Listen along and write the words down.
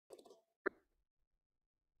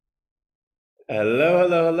Hello,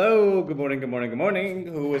 hello, hello. Good morning, good morning, good morning.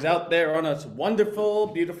 Who is out there on a wonderful,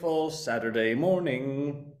 beautiful Saturday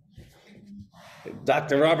morning?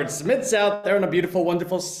 Dr. Robert Smith's out there on a beautiful,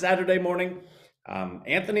 wonderful Saturday morning.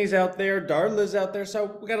 Anthony's out there. Darla's out there.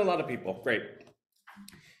 So we got a lot of people. Great.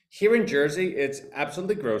 Here in Jersey, it's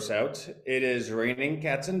absolutely gross out. It is raining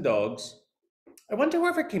cats and dogs. I wonder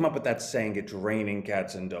whoever came up with that saying, it's raining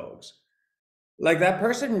cats and dogs. Like that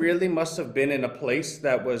person really must have been in a place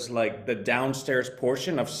that was like the downstairs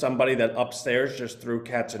portion of somebody that upstairs just threw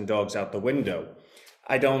cats and dogs out the window.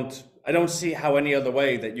 I don't see how any other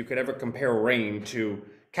way that you could ever compare rain to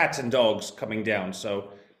cats and dogs coming down.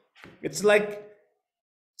 So it's like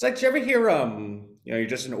you ever hear you're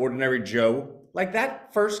just an ordinary Joe. Like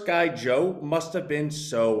that first guy Joe must have been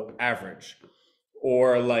so average.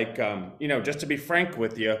 Or like just to be frank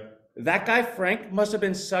with you, that guy Frank must have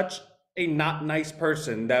been such a not nice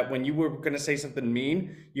person that when you were going to say something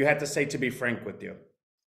mean, you had to say to be frank with you.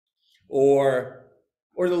 Or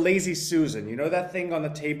the lazy Susan, you know that thing on the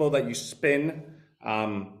table that you spin?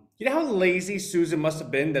 You know how lazy Susan must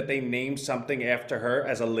have been that they named something after her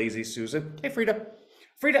as a lazy Susan? Hey, Frida.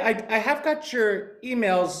 Frida, I have got your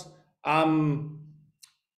emails.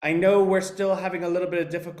 I know we're still having a little bit of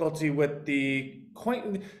difficulty with the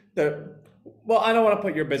coin, well, I don't want to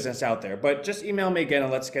put your business out there, but just email me again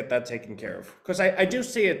and let's get that taken care of. Because I do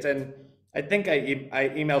see it, and I think I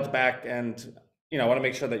emailed back, and I want to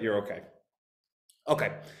make sure that you're okay.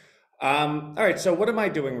 Okay. All right, so what am I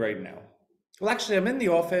doing right now? Well, actually, I'm in the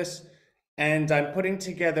office and I'm putting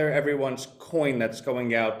together everyone's coin that's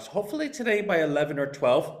going out, hopefully today by 11 or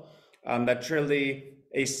 12. That's really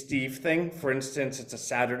a Steve thing. For instance, it's a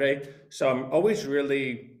Saturday, so I'm always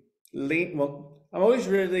really I'm always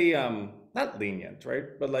really not lenient,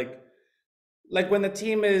 right? But like when the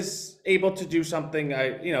team is able to do something,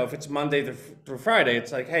 if it's Monday through Friday,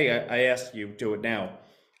 it's like, hey, I asked you, do it now.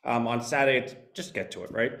 On Saturday, just get to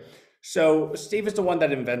it, right? So Steve is the one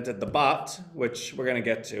that invented the bot, which we're gonna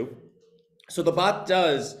get to. So the bot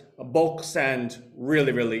does a bulk send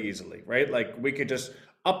really, really easily, right? Like we could just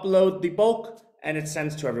upload the bulk and it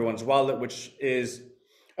sends to everyone's wallet, which is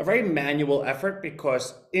a very manual effort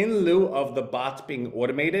because in lieu of the bot being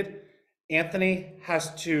automated, Anthony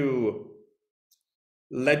has to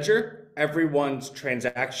ledger everyone's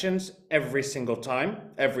transactions every single time,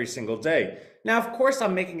 every single day. Now, of course,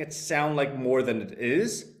 I'm making it sound like more than it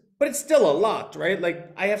is, but it's still a lot, right?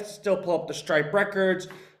 Like I have to still pull up the Stripe records,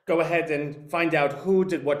 go ahead and find out who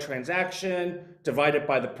did what transaction, divide it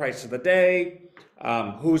by the price of the day,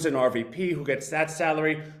 who's an RVP, who gets that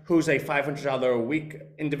salary, who's a $500 a week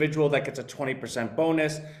individual that gets a 20%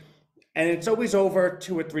 bonus. And it's always over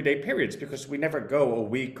 2 or 3 day periods because we never go a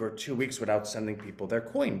week or 2 weeks without sending people their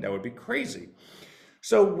coin. That would be crazy.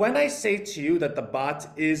 So when I say to you that the bot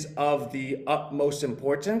is of the utmost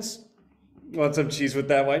importance, want some cheese with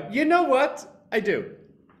that one? You know what? I do.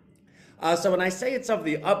 So when I say it's of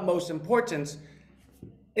the utmost importance,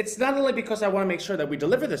 it's not only because I want to make sure that we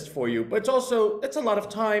deliver this for you, but it's a lot of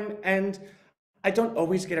time and I don't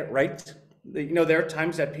always get it right. There are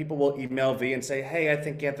times that people will email V and say, hey, I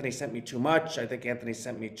think Anthony sent me too much. I think Anthony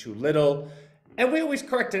sent me too little. And we always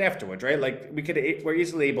correct it afterwards, right? Like we're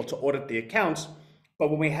easily able to audit the accounts, but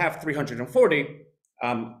when we have 340,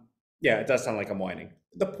 yeah, it does sound like I'm whining.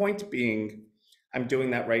 The point being, I'm doing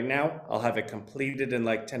that right now. I'll have it completed in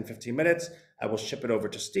like 10, 15 minutes. I will ship it over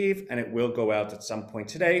to Steve and it will go out at some point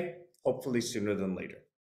today, hopefully sooner than later.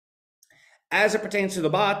 As it pertains to the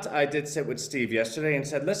bot, I did sit with Steve yesterday and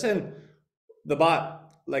said, listen, the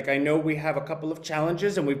bot, like I know we have a couple of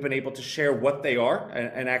challenges and we've been able to share what they are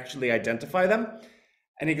and actually identify them.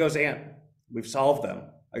 And he goes, Ant, we've solved them.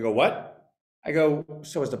 I go, what? I go,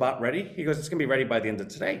 so is the bot ready? He goes, it's gonna be ready by the end of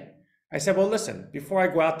today. I said, well, listen, before I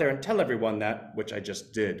go out there and tell everyone that, which I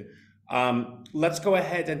just did, let's go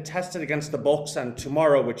ahead and test it against the bulk send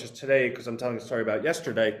tomorrow, which is today, because I'm telling a story about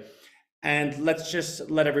yesterday. And let's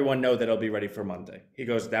just let everyone know that it'll be ready for Monday. He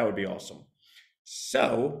goes, that would be awesome.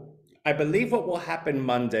 So I believe what will happen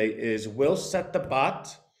Monday is we'll set the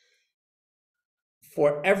bot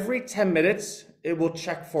for every 10 minutes, it will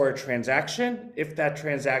check for a transaction. If that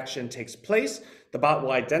transaction takes place, the bot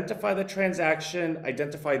will identify the transaction,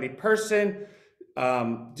 identify the person,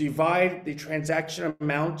 divide the transaction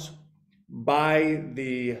amount by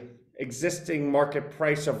the existing market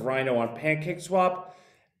price of RHINO on PancakeSwap,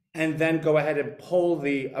 and then go ahead and pull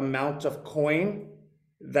the amount of coin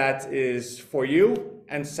that is for you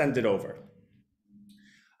and send it over.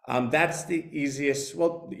 That's the easiest,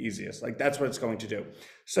 like that's what it's going to do.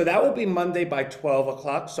 So that will be Monday by 12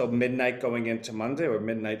 o'clock. So midnight going into Monday or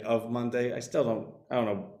midnight of Monday. I don't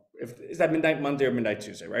know if, is that midnight Monday or midnight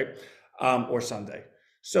Tuesday, right? or Sunday.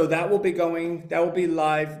 So that will be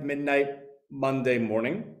live midnight Monday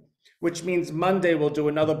morning, which means Monday we'll do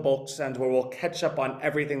another bulk send where we'll catch up on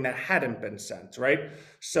everything that hadn't been sent, right?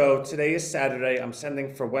 So today is Saturday. I'm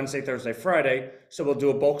sending for Wednesday, Thursday, Friday. So we'll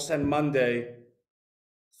do a bulk send Monday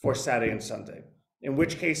for Saturday and Sunday, in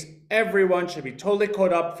which case everyone should be totally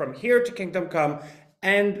caught up from here to Kingdom Come.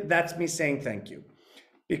 And that's me saying thank you.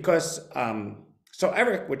 Because, so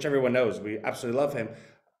Eric, which everyone knows, we absolutely love him.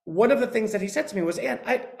 One of the things that he said to me was, "Ann,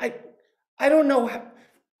 I don't know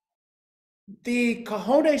the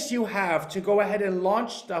cojones you have to go ahead and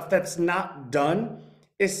launch stuff that's not done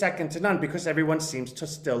is second to none because everyone seems to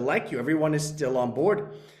still like you. Everyone is still on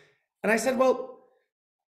board." And I said, well,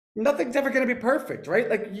 nothing's ever going to be perfect, right?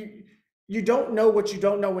 Like you don't know what you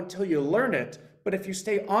don't know until you learn it. But if you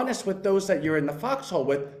stay honest with those that you're in the foxhole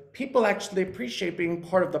with, people actually appreciate being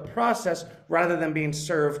part of the process rather than being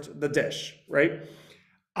served the dish, right?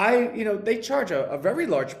 They charge a very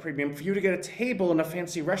large premium for you to get a table in a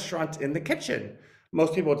fancy restaurant in the kitchen.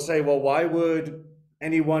 Most people would say, well, why would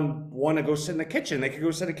anyone want to go sit in the kitchen? They could go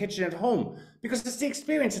sit in the kitchen at home because it's the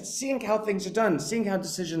experience. It's seeing how things are done, seeing how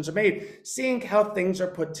decisions are made, seeing how things are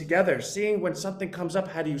put together, seeing when something comes up,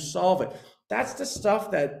 how do you solve it? That's the stuff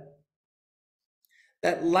that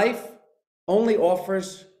life only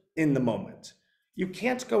offers in the moment. You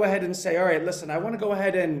can't go ahead and say, all right, listen, I want to go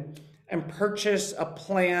ahead and purchase a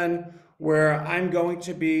plan where I'm going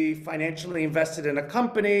to be financially invested in a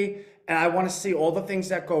company and I want to see all the things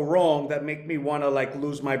that go wrong that make me want to like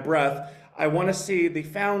lose my breath. I want to see the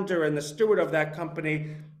founder and the steward of that company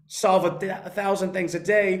solve a thousand things a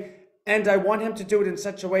day. And I want him to do it in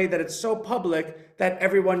such a way that it's so public that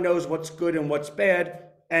everyone knows what's good and what's bad.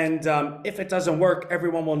 And if it doesn't work,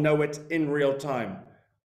 everyone will know it in real time.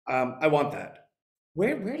 I want that.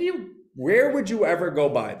 Where would you ever go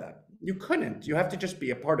buy that? You couldn't. You have to just be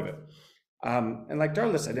a part of it. And like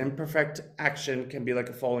Darla said, imperfect action can be like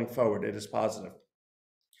a falling forward. It is positive.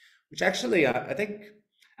 Which actually, I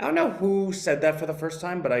don't know who said that for the first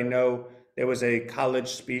time, but I know there was a college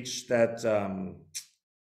speech that,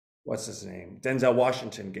 what's his name? Denzel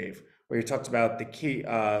Washington gave, where he talked about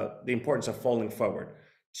the importance of falling forward.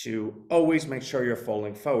 To always make sure you're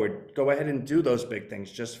falling forward. Go ahead and do those big things,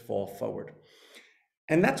 just fall forward.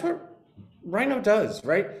 And that's what RHINO does,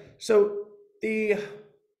 right? So the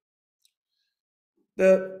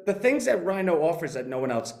things that RHINO offers that no one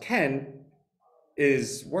else can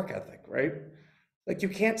is work ethic, right? Like you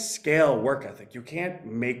can't scale work ethic. You can't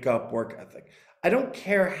make up work ethic. I don't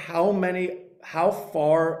care how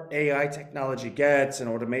far AI technology gets and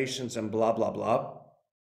automations and blah, blah, blah.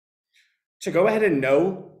 To go ahead and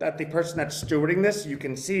know that the person that's stewarding this, you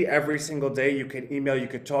can see every single day, you can email, you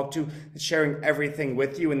could talk to, sharing everything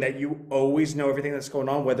with you, and that you always know everything that's going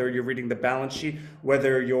on, whether you're reading the balance sheet,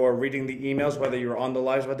 whether you're reading the emails, whether you're on the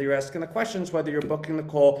lives, whether you're asking the questions, whether you're booking the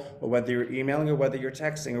call, or whether you're emailing, or whether you're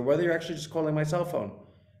texting, or whether you're actually just calling my cell phone.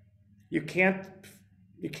 You can't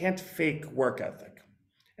fake work ethic.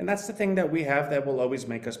 And that's the thing that we have that will always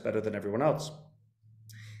make us better than everyone else.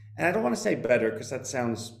 And I don't want to say better because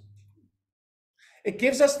it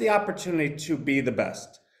gives us the opportunity to be the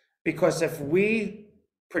best, because if we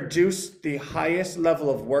produce the highest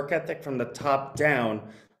level of work ethic from the top down,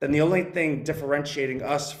 then the only thing differentiating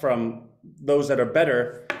us from those that are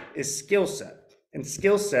better is skill set. And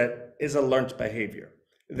skill set is a learned behavior.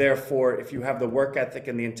 Therefore, if you have the work ethic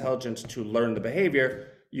and the intelligence to learn the behavior,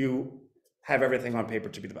 you have everything on paper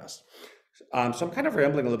to be the best. So I'm kind of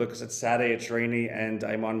rambling a little bit because it's Saturday, it's rainy, and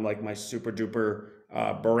I'm on like my super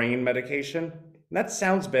duper brain medication. And that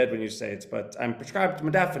sounds bad when you say it, but I'm prescribed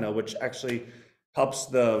modafinil, which actually helps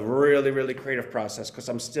the really, really creative process because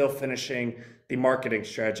I'm still finishing the marketing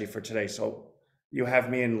strategy for today. So you have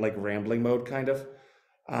me in like rambling mode kind of.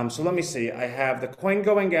 So let me see. I have the coin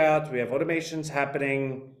going out. We have automations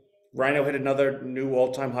happening. RHINO hit another new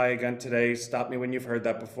all-time high again today. Stop me when you've heard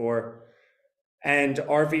that before. And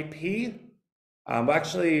RVP,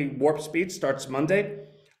 actually Warp Speed starts Monday.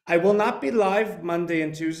 I will not be live Monday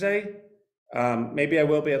and Tuesday. Maybe I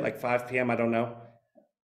will be at like 5 p.m. I don't know.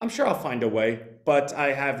 I'm sure I'll find a way, but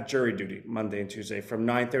I have jury duty Monday and Tuesday from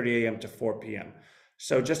 9:30 a.m. to 4 p.m.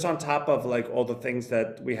 So just on top of like all the things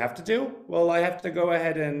that we have to do, well, I have to go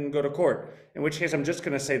ahead and go to court, in which case I'm just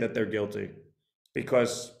going to say that they're guilty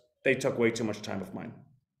because they took way too much time of mine.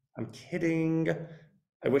 I'm kidding.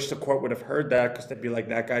 I wish the court would have heard that because they'd be like,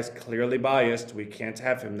 that guy's clearly biased. We can't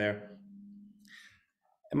have him there.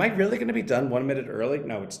 Am I really going to be done 1 minute early?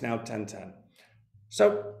 No, it's now 10:10.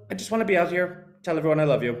 So I just want to be out here, tell everyone I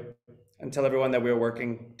love you, and tell everyone that we are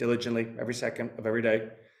working diligently every second of every day.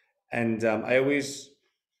 And I always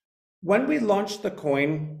When we launched the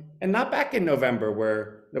coin, and not back in November,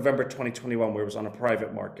 where November 2021, where it was on a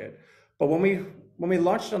private market, but when we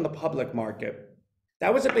launched on the public market,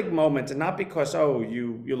 that was a big moment, and not because, oh,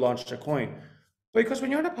 you launched a coin, but because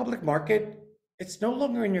when you're in a public market, it's no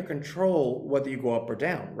longer in your control whether you go up or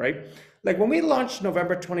down, right? Like when we launched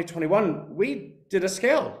November 2021, we did a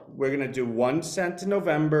scale. We're going to do 1 cent in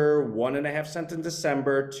November, 1.5 cents in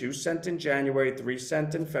December, 2 cents in January, 3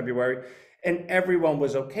 cents in February. And everyone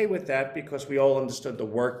was okay with that because we all understood the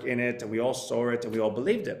work in it and we all saw it and we all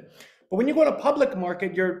believed it. But when you go to public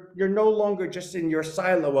market, you're no longer just in your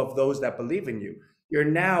silo of those that believe in you. You're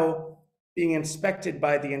now being inspected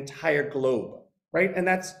by the entire globe, right? And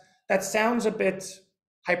that sounds a bit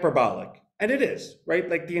hyperbolic, and it is, right?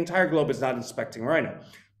 Like the entire globe is not inspecting Rhino,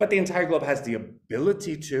 but the entire globe has the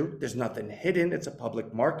ability to. There's nothing hidden. It's a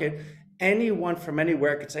public market. Anyone from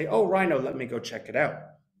anywhere could say, "Oh, Rhino, let me go check it out,"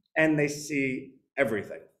 and they see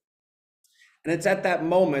everything. And it's at that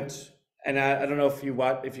moment, and I don't know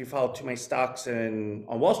if you follow too many stocks on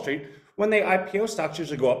Wall Street, when they IPO, stocks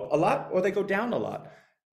usually go up a lot or they go down a lot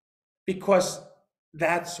because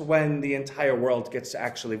that's when the entire world gets to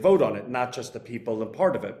actually vote on it, not just the people and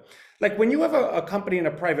part of it. Like when you have a company in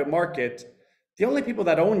a private market, the only people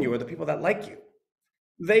that own you are the people that like you.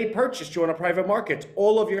 They purchased you on a private market.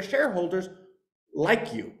 All of your shareholders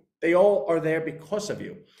like you. They all are there because of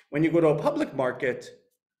you. When you go to a public market,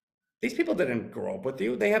 these people didn't grow up with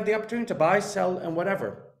you. They have the opportunity to buy, sell, and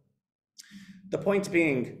whatever. The point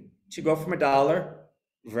being to go from $1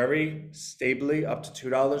 very stably up to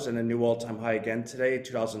 $2 and a new all-time high again today,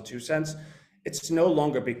 $2.02. It's no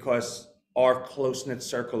longer because our close-knit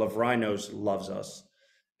circle of rhinos loves us.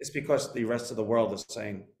 It's because the rest of the world is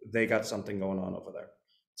saying they got something going on over there.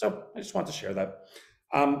 So I just want to share that.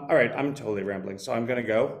 All right, I'm totally rambling, so I'm gonna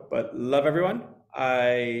go, but love everyone.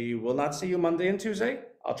 I will not see you Monday and Tuesday.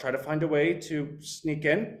 I'll try to find a way to sneak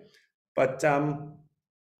in, but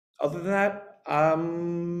other than that,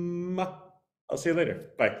 I'll see you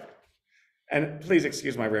later. Bye. And please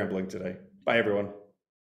excuse my rambling today. Bye, everyone.